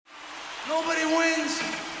Nobody wins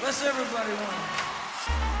unless everybody wins.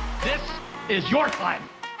 This is your time.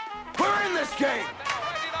 We're in this game.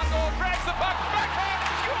 Drags the puck, backhand,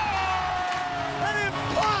 score! An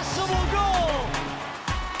impossible goal.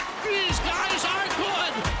 These guys are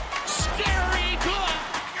good, scary good,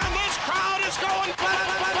 and this crowd is going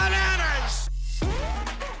bananas.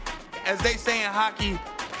 As they say in hockey,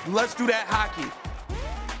 let's do that hockey.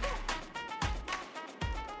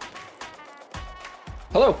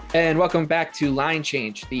 Hello, and welcome back to Line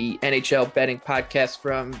Change, the NHL betting podcast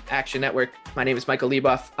from Action Network. My name is Michael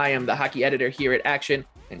Leboff. I am the hockey editor here at Action,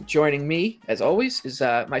 and joining me, as always, is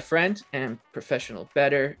my friend and professional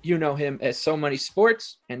bettor. You know him as So Many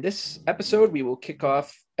Sports, and this episode we will kick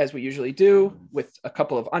off, as we usually do, with a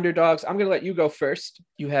couple of underdogs. I'm going to let you go first.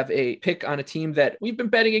 You have a pick on a team that we've been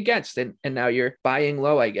betting against, and now you're buying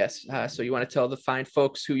low, I guess. So you want to tell the fine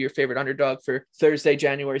folks who your favorite underdog for Thursday,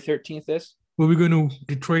 January 13th is? Well, we're going to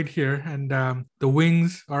Detroit here, and the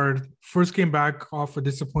Wings are first came back off a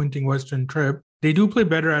disappointing Western trip. They do play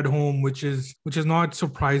better at home, which is not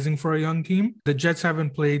surprising for a young team. The Jets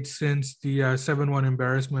haven't played since the 7-1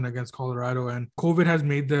 embarrassment against Colorado, and COVID has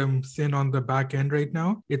made them thin on the back end right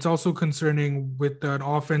now. It's also concerning with an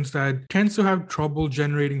offense that tends to have trouble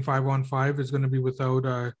generating 5-on-5. It's going to be without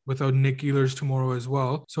Nick Ehlers tomorrow as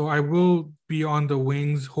well. So I will be on the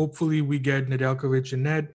Wings. Hopefully we get Nedeljkovic in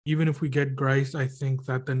net. Even if we get Greiss, I think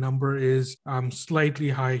that the number is slightly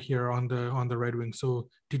high here on the Red Wings. So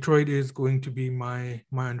Detroit is going to be my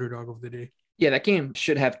underdog of the day. Yeah, that game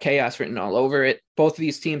should have chaos written all over it. Both of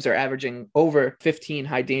these teams are averaging over 15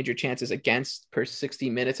 high danger chances against per 60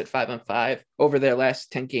 minutes at 5-on-5 over their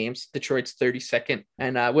last 10 games. Detroit's 32nd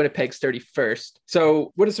and Winnipeg's 31st.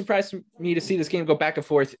 So would have surprised me to see this game go back and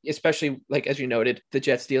forth, especially like, as you noted, the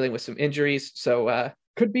Jets dealing with some injuries. So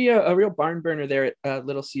could be a real barn burner there at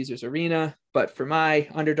Little Caesars Arena. But for my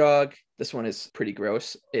underdog, this one is pretty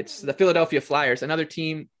gross. It's the Philadelphia Flyers, another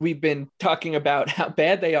team we've been talking about how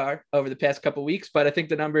bad they are over the past couple of weeks, but I think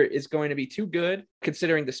the number is going to be too good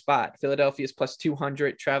considering the spot. Philadelphia is plus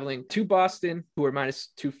 200 traveling to Boston, who are minus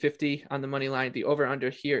 250 on the money line. The over-under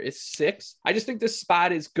here is 6. I just think this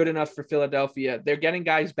spot is good enough for Philadelphia. They're getting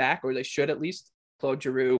guys back, or they should at least. Claude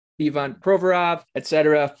Giroux, Ivan Provorov,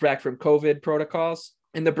 etc., back from COVID protocols.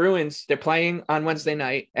 And the Bruins, they're playing on Wednesday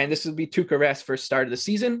night, and this will be Tuukka Rask's first start of the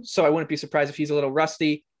season, so I wouldn't be surprised if he's a little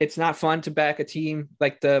rusty. It's not fun to back a team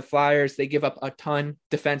like the Flyers. They give up a ton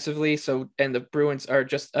defensively, and the Bruins are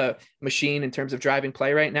just a machine in terms of driving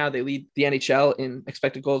play right now. They lead the NHL in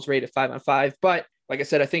expected goals rate at 5-on-5, but like I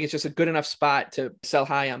said, I think it's just a good enough spot to sell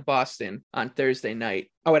high on Boston on Thursday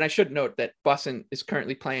night. Oh, and I should note that Boston is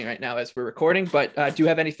currently playing right now as we're recording, but do you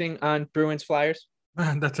have anything on Bruins Flyers?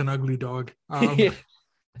 Man, that's an ugly dog.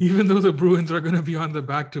 Even though the Bruins are going to be on the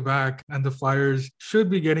back-to-back and the Flyers should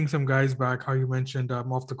be getting some guys back, how you mentioned,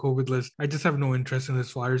 off the COVID list, I just have no interest in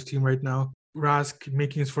this Flyers team right now. Rask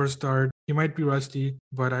making his first start, he might be rusty,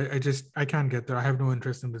 but I can't get there. I have no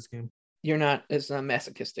interest in this game. You're not as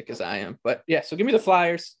masochistic as I am, but yeah, so give me the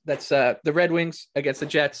Flyers. That's the Red Wings against the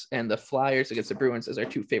Jets and the Flyers against the Bruins as our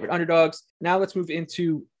two favorite underdogs. Now let's move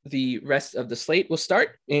into the rest of the slate. We'll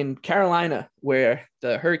start in Carolina, where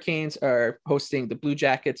the Hurricanes are hosting the Blue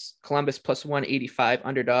Jackets. Columbus plus 185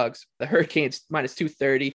 underdogs. The Hurricanes minus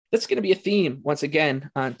 230. That's going to be a theme once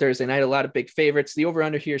again on Thursday night. A lot of big favorites. The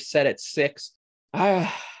over-under here is set at 6.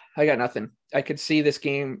 I got nothing. I could see this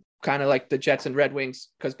game kind of like the Jets and Red Wings,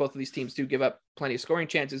 because both of these teams do give up plenty of scoring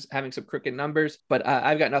chances, having some crooked numbers. But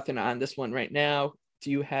I've got nothing on this one right now. Do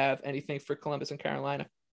you have anything for Columbus and Carolina?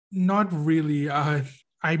 Not really.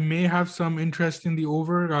 I may have some interest in the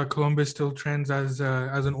over. Columbus still trends as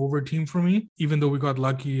an over team for me, even though we got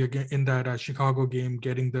lucky again in that Chicago game,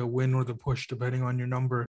 getting the win or the push, depending on your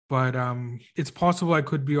number. But it's possible I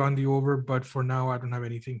could be on the over, but for now, I don't have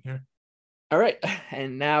anything here. All right.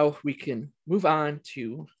 And now we can move on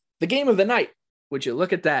to the game of the night. Would you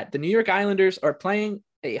look at that? The New York Islanders are playing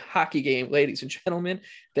a hockey game, ladies and gentlemen.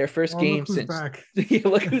 Their first game since back.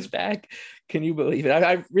 Look who's back. Can you believe it?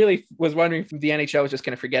 I really was wondering if the NHL was just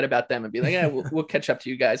going to forget about them and be like, yeah, we'll catch up to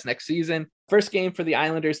you guys next season. First game for the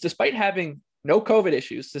Islanders, despite having no COVID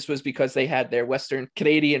issues. This was because they had their Western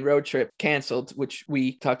Canadian road trip canceled, which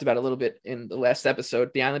we talked about a little bit in the last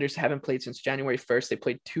episode. The Islanders haven't played since January 1st. They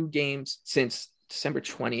played 2 games since December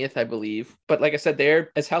 20th, I believe. But like I said,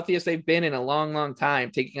 they're as healthy as they've been in a long, long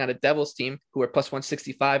time, taking out a Devils team who are plus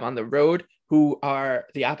 165 on the road, who are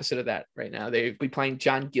the opposite of that right now. They'll be playing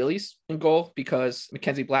John Gillies in goal because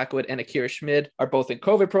Mackenzie Blackwood and Akira Schmid are both in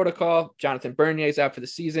COVID protocol. Jonathan Bernier is out for the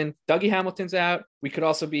season. Dougie Hamilton's out. We could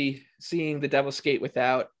also be seeing the Devils skate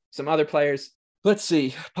without some other players. Let's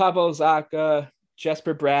see. Pavel Zacha,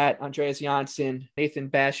 Jesper Bratt, Andreas Janssen, Nathan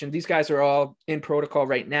Bastion. These guys are all in protocol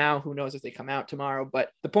right now. Who knows if they come out tomorrow?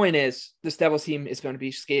 But the point is, this Devils team is going to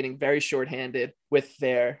be skating very shorthanded with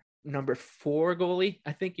their number 4 goalie,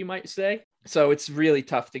 I think you might say. So it's really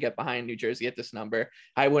tough to get behind New Jersey at this number.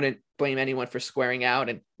 I wouldn't blame anyone for squaring out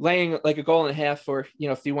and laying like a goal and a half, or,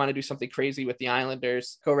 if you want to do something crazy with the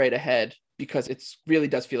Islanders, go right ahead, because it really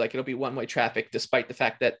does feel like it'll be one-way traffic, despite the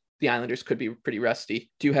fact that the Islanders could be pretty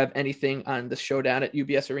rusty. Do you have anything on the showdown at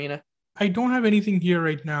UBS Arena? I don't have anything here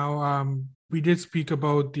right now. We did speak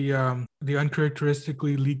about the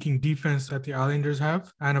uncharacteristically leaking defense that the Islanders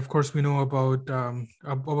have, and of course we know about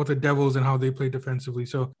the Devils and how they play defensively.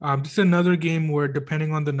 So this is another game where,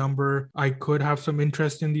 depending on the number, I could have some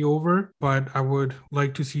interest in the over, but I would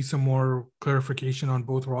like to see some more clarification on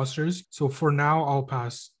both rosters. So for now, I'll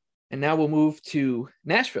pass. And now we'll move to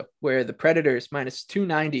Nashville, where the Predators minus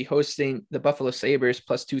 290 hosting the Buffalo Sabres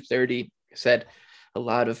plus 230. Said a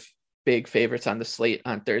lot of big favorites on the slate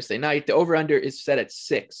on Thursday night. The over-under is set at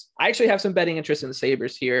 6. I actually have some betting interest in the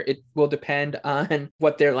Sabres here. It will depend on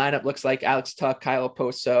what their lineup looks like. Alex Tuch, Kyle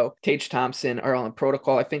Oposo, Tage Thompson are all in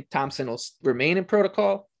protocol. I think Thompson will remain in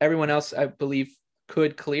protocol. Everyone else, I believe,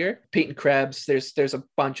 could clear. Peyton Krebs, there's a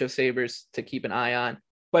bunch of Sabres to keep an eye on.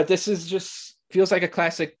 But this is just feels like a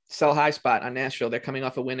classic sell high spot on Nashville. They're coming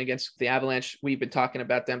off a win against the Avalanche. We've been talking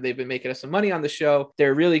about them. They've been making us some money on the show.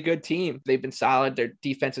 They're a really good team. They've been solid. Their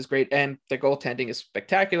defense is great, and their goaltending is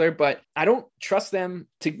spectacular, but I don't trust them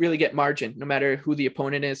to really get margin, no matter who the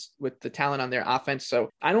opponent is, with the talent on their offense. So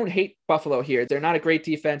I don't hate Buffalo here. They're not a great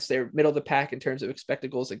defense. They're middle of the pack in terms of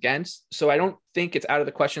expected goals against. So I don't think it's out of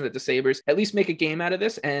the question that the Sabres at least make a game out of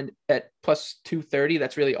this. And at plus 230,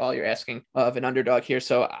 that's really all you're asking of an underdog here.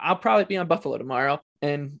 So I'll probably be on Buffalo tomorrow,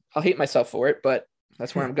 and I'll hate myself for it, but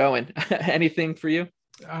that's where I'm going. Anything for you?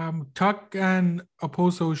 Tuch and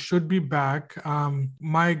Oposo should be back.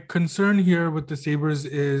 My concern here with the Sabres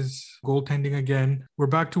is goaltending again. We're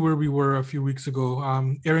back to where we were a few weeks ago.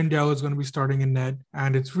 Aaron Dell is going to be starting in net,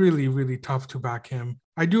 and it's really, really tough to back him.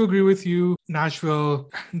 I do agree with you.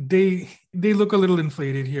 Nashville, they look a little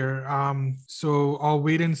inflated here. So I'll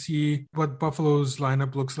wait and see what Buffalo's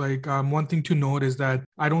lineup looks like. One thing to note is that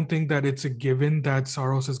I don't think that it's a given that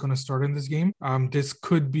Saros is going to start in this game. This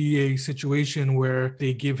could be a situation where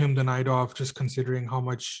they give him the night off, just considering how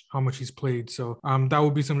much he's played. So that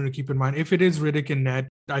would be something to keep in mind. If it is Riddick and net,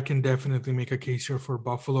 I can definitely make a case here for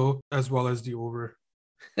Buffalo as well as the over.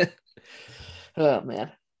 Oh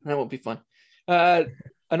man, that will be fun.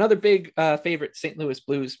 Another big favorite, St. Louis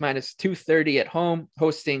Blues minus 230 at home,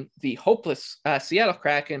 hosting the hopeless Seattle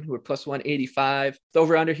Kraken, who are plus 185. The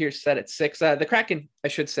over-under here is set at 6. The Kraken, I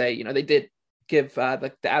should say, they did give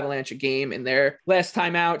the Avalanche a game in their last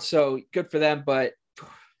time out, so good for them, but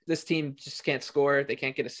this team just can't score. They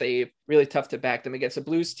can't get a save. Really tough to back them against a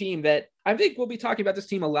Blues team that I think we'll be talking about this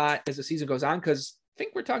team a lot as the season goes on, because I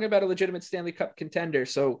think we're talking about a legitimate Stanley Cup contender.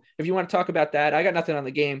 So if you want to talk about that, I got nothing on the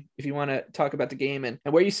game. If you want to talk about the game and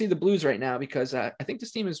where you see the Blues right now, because I think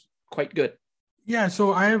this team is quite good. Yeah,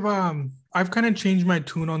 so I've kind of changed my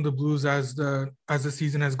tune on the Blues as the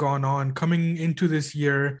season has gone on. Coming into this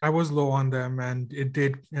year, I was low on them, and it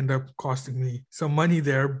did end up costing me some money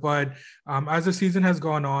there. But as the season has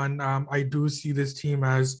gone on, I do see this team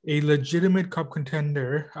as a legitimate cup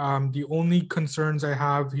contender. The only concerns I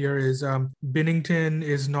have here is Binnington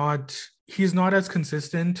he's not as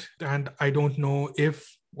consistent, and I don't know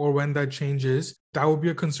if or when that changes. That would be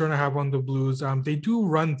a concern I have on the Blues. They do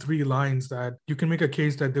run 3 lines that you can make a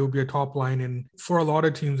case that they will be a top line for a lot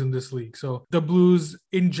of teams in this league. So the Blues,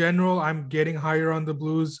 in general, I'm getting higher on the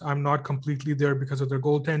Blues. I'm not completely there because of their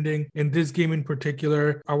goaltending. In this game in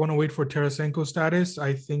particular, I want to wait for Tarasenko's status.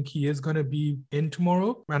 I think he is going to be in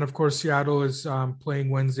tomorrow. And of course, Seattle is playing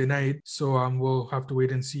Wednesday night. So we'll have to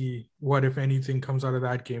wait and see what, if anything, comes out of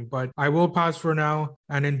that game. But I will pass for now.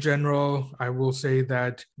 And in general, I will say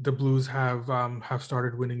that the Blues have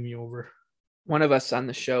started winning me over. One of us on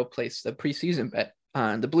the show placed a preseason bet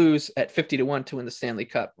on the Blues at 50-1 to win the Stanley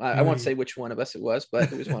Cup. I won't say which one of us it was,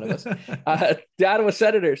 but it was one of us. The Ottawa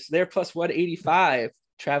Senators, they're plus 185,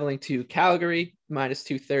 traveling to Calgary, minus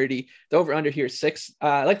 230. The over-under here is 6.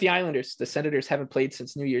 Like the Islanders, the Senators haven't played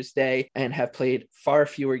since New Year's Day and have played far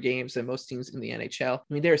fewer games than most teams in the NHL.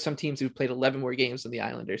 I mean, there are some teams who've played 11 more games than the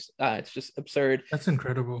Islanders. It's just absurd. That's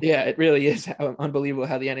incredible. Yeah, it really is unbelievable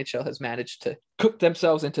how the NHL has managed to cook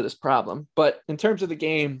themselves into this problem. But in terms of the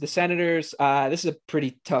game, the Senators, this is a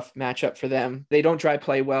pretty tough matchup for them. They don't try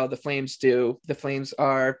play well. The Flames do. The Flames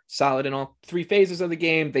are solid in all 3 phases of the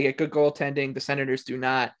game. They get good goaltending. The Senators do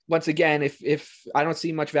not. Once again, if I don't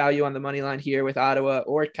see much value on the money line here with Ottawa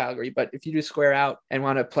or Calgary, but if you do square out and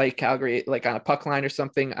want to play Calgary like on a puck line or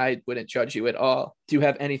something, I wouldn't judge you at all. Do you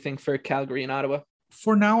have anything for Calgary and Ottawa?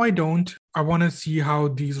 For now, I don't. I want to see how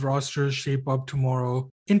these rosters shape up tomorrow.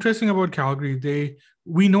 Interesting about Calgary,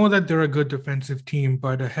 we know that they're a good defensive team,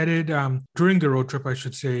 but headed during the road trip, I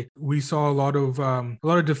should say, we saw a lot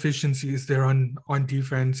of deficiencies there on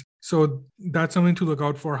defense. So that's something to look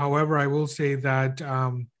out for. However, I will say that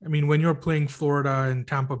when you're playing Florida and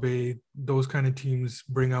Tampa Bay, those kind of teams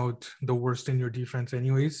bring out the worst in your defense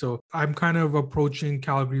anyway. So I'm kind of approaching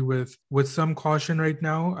Calgary with some caution right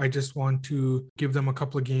now. I just want to give them a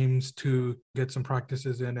couple of games to get some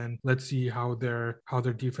practices in, and let's see how their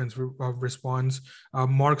defense responds.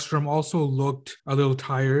 Markstrom also looked a little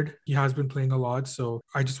tired. He has been playing a lot, so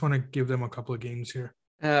I just want to give them a couple of games here.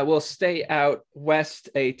 We'll stay out west,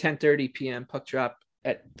 a 10:30 p.m. puck drop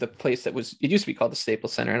at the place it used to be called the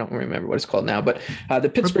Staples Center. I don't remember what it's called now, but the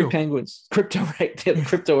Pittsburgh Penguins, the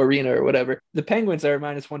Crypto Arena or whatever. The Penguins are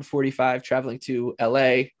minus 145 traveling to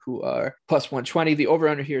LA, who are plus 120. The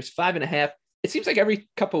over-under here is 5.5. It seems like every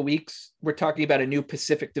couple of weeks we're talking about a new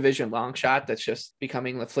Pacific Division long shot that's just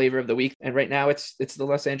becoming the flavor of the week. And right now it's the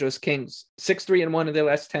Los Angeles Kings, 6-3-1 in their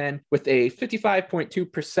last 10 with a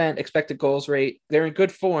 55.2% expected goals rate. They're in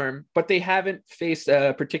good form, but they haven't faced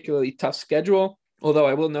a particularly tough schedule. Although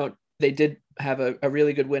I will note they did have a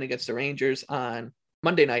really good win against the Rangers on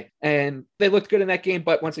Monday night, and they looked good in that game.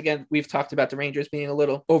 But once again, we've talked about the Rangers being a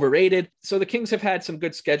little overrated. So the Kings have had some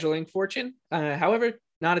good scheduling fortune. However,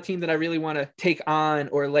 not a team that I really want to take on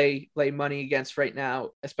or lay money against right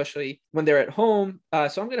now, especially when they're at home.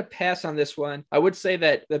 So I'm going to pass on this one. I would say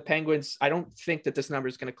that the Penguins, I don't think that this number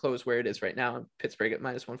is going to close where it is right now in Pittsburgh at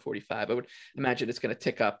minus 145. I would imagine it's going to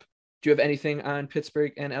tick up. Do you have anything on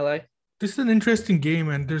Pittsburgh and LA? This is an interesting game,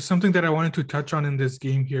 and there's something that I wanted to touch on in this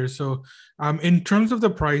game here. So in terms of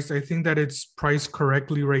the price, I think that it's priced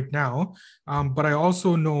correctly right now. But I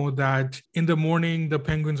also know that in the morning, the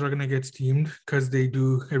Penguins are going to get steamed because they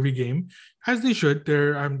do every game, as they should.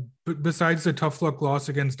 They're besides the tough luck loss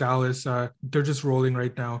against Dallas, they're just rolling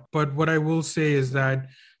right now. But what I will say is that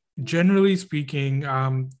generally speaking,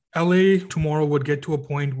 LA tomorrow would get to a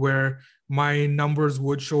point where my numbers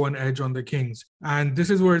would show an edge on the Kings. And this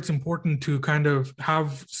is where it's important to kind of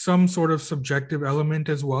have some sort of subjective element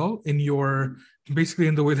as well in basically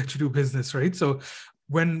in the way that you do business, right? So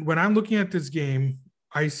when I'm looking at this game,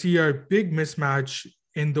 I see a big mismatch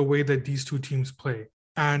in the way that these two teams play.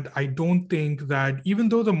 And I don't think that, even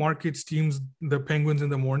though the market steams the Penguins in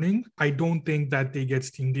the morning, I don't think that they get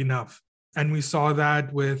steamed enough. And we saw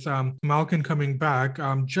that with Malkin coming back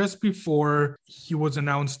just before he was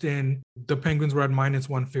announced in. The Penguins were at minus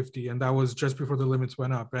 150, and that was just before the limits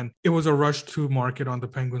went up. And it was a rush to market on the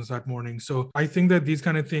Penguins that morning. So I think that these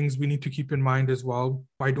kind of things we need to keep in mind as well.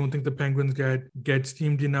 I don't think the Penguins get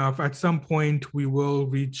steamed enough. At some point, we will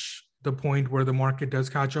reach the point where the market does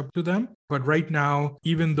catch up to them. But right now,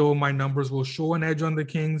 even though my numbers will show an edge on the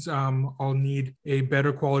Kings, I'll need a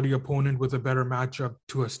better quality opponent with a better matchup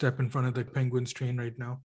to a step in front of the Penguins train right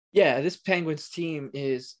now. Yeah, this Penguins team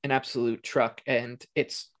is an absolute truck, and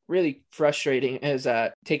it's really frustrating as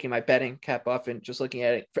taking my betting cap off and just looking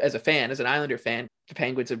at it as a fan, as an Islander fan. The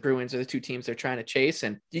Penguins and Bruins are the two teams they're trying to chase,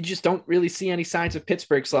 and you just don't really see any signs of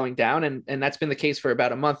Pittsburgh slowing down, and that's been the case for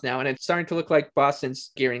about a month now, and it's starting to look like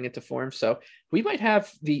Boston's gearing into form. So we might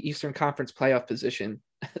have the Eastern Conference playoff position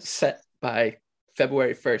set by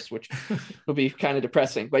February 1st, which will be kind of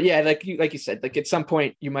depressing. But yeah, like you said, like at some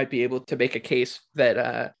point you might be able to make a case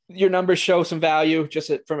that your numbers show some value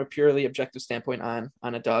just from a purely objective standpoint on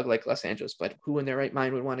a dog like Los Angeles. But who in their right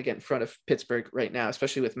mind would want to get in front of Pittsburgh right now,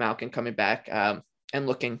 especially with Malkin coming back and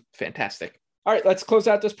looking fantastic? All right, let's close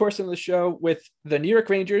out this portion of the show with the New York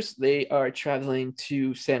Rangers. They are traveling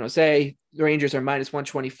to San Jose. The Rangers are minus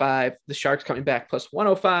 125. The Sharks coming back plus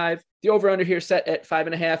 105. The over-under here set at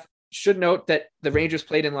 5.5. Should note that the Rangers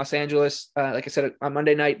played in Los Angeles, like I said, on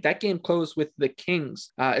Monday night. That game closed with the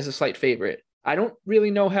Kings as a slight favorite. I don't really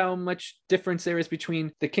know how much difference there is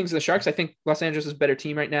between the Kings and the Sharks. I think Los Angeles is a better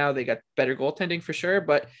team right now. They got better goaltending for sure,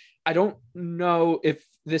 but I don't know if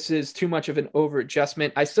this is too much of an over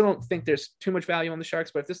adjustment. I still don't think there's too much value on the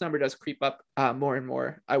Sharks, but if this number does creep up more and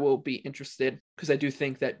more, I will be interested, because I do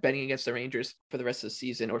think that betting against the Rangers for the rest of the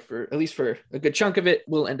season, or for at least for a good chunk of it,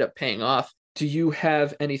 will end up paying off. Do you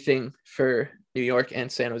have anything for New York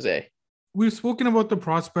and San Jose? We've spoken about the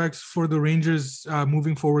prospects for the Rangers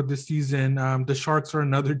moving forward this season. The Sharks are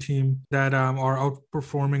another team that are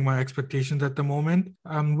outperforming my expectations at the moment.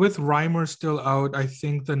 With Reimer still out, I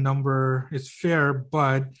think the number is fair,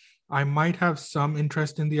 but I might have some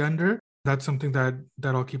interest in the under. That's something that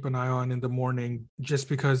I'll keep an eye on in the morning, just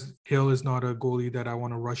because Hill is not a goalie that I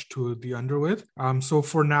want to rush to the under with. So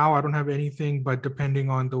for now, I don't have anything, but depending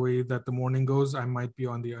on the way that the morning goes, I might be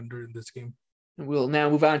on the under in this game. We'll now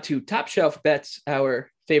move on to Top Shelf Bets, our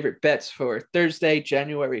favorite bets for Thursday,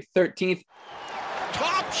 January 13th.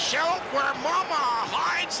 Top shelf where mama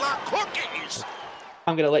hides the cookies.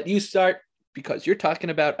 I'm going to let you start because you're talking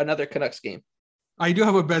about another Canucks game. I do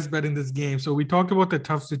have a best bet in this game. So we talked about the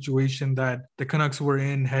tough situation that the Canucks were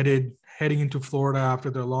in heading into Florida after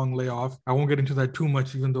their long layoff. I won't get into that too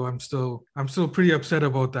much, even though I'm still pretty upset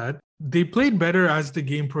about that. They played better as the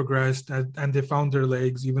game progressed and they found their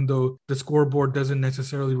legs, even though the scoreboard doesn't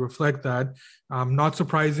necessarily reflect that. Not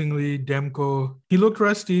surprisingly, Demko, he looked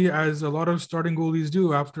rusty, as a lot of starting goalies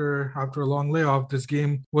do after a long layoff. This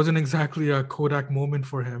game wasn't exactly a Kodak moment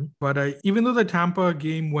for him. But even though the Tampa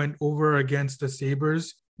game went over against the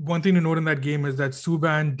Sabres, one thing to note in that game is that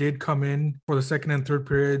Subban did come in for the second and third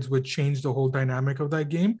periods, which changed the whole dynamic of that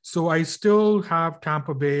game. So I still have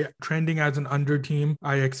Tampa Bay trending as an under team.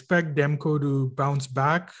 I expect Demko to bounce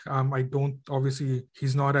back. Obviously,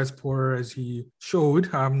 he's not as poor as he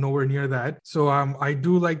showed. Nowhere near that. So I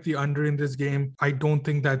do like the under in this game. I don't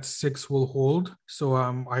think that 6 will hold. So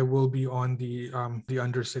I will be on the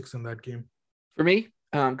under 6 in that game. For me,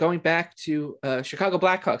 going back to Chicago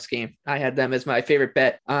Blackhawks game, I had them as my favorite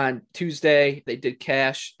bet on Tuesday. They did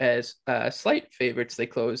cash as slight favorites. They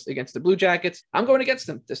closed against the Blue Jackets. I'm going against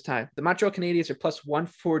them this time. The Montreal Canadiens are plus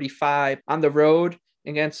 145 on the road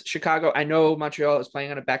against Chicago. I know Montreal is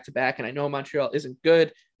playing on a back-to-back, and I know Montreal isn't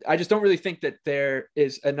good. I just don't really think that there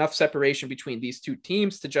is enough separation between these two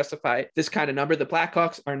teams to justify this kind of number. The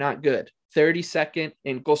Blackhawks are not good. 32nd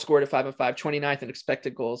in goals scored at 5-on-5, 29th in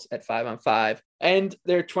expected goals at 5-on-5, and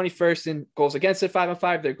they're 21st in goals against at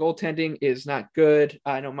 5-on-5. Their goaltending is not good.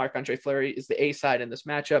 I know Marc-Andre Fleury is the A side in this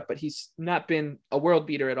matchup, but he's not been a world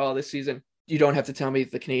beater at all this season. You don't have to tell me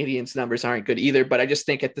the Canadiens' numbers aren't good either, but I just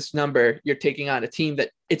think at this number, you're taking on a team that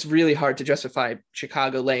it's really hard to justify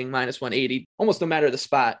Chicago laying minus 180, almost no matter the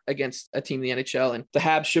spot, against a team in the NHL. And the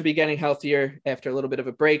Habs should be getting healthier after a little bit of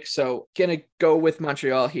a break. So going to go with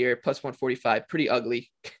Montreal here, plus 145, pretty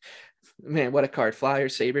ugly. Man, what a card.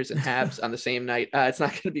 Flyers, Sabres, and Habs on the same night. It's not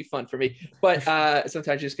going to be fun for me, but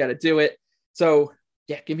sometimes you just got to do it. So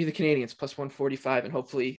yeah, give me the Canadiens plus 145, and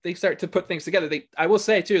hopefully they start to put things together. I will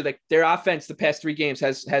say too, like their offense the past 3 games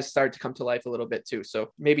has started to come to life a little bit too.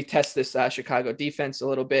 So maybe test this Chicago defense a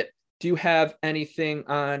little bit. Do you have anything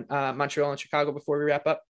on Montreal and Chicago before we wrap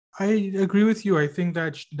up? I agree with you. I think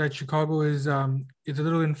that Chicago is it's a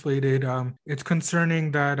little inflated. It's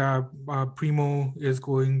concerning that Primo is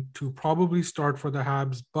going to probably start for the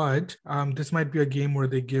Habs, but this might be a game where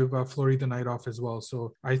they give Fleury the night off as well.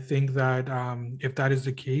 So I think that if that is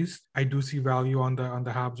the case, I do see value on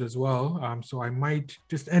the Habs as well. So I might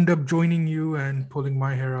just end up joining you and pulling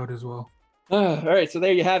my hair out as well. All right, so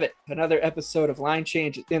there you have it. Another episode of Line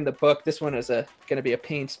Change in the book. This one is going to be a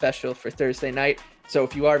pain special for Thursday night. So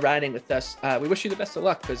if you are riding with us, we wish you the best of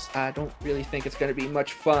luck because I don't really think it's going to be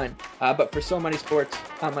much fun. But for So Money Sports,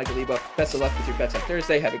 I'm Michael Lebo. Best of luck with your bets on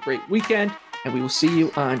Thursday. Have a great weekend, and we will see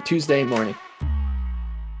you on Tuesday morning.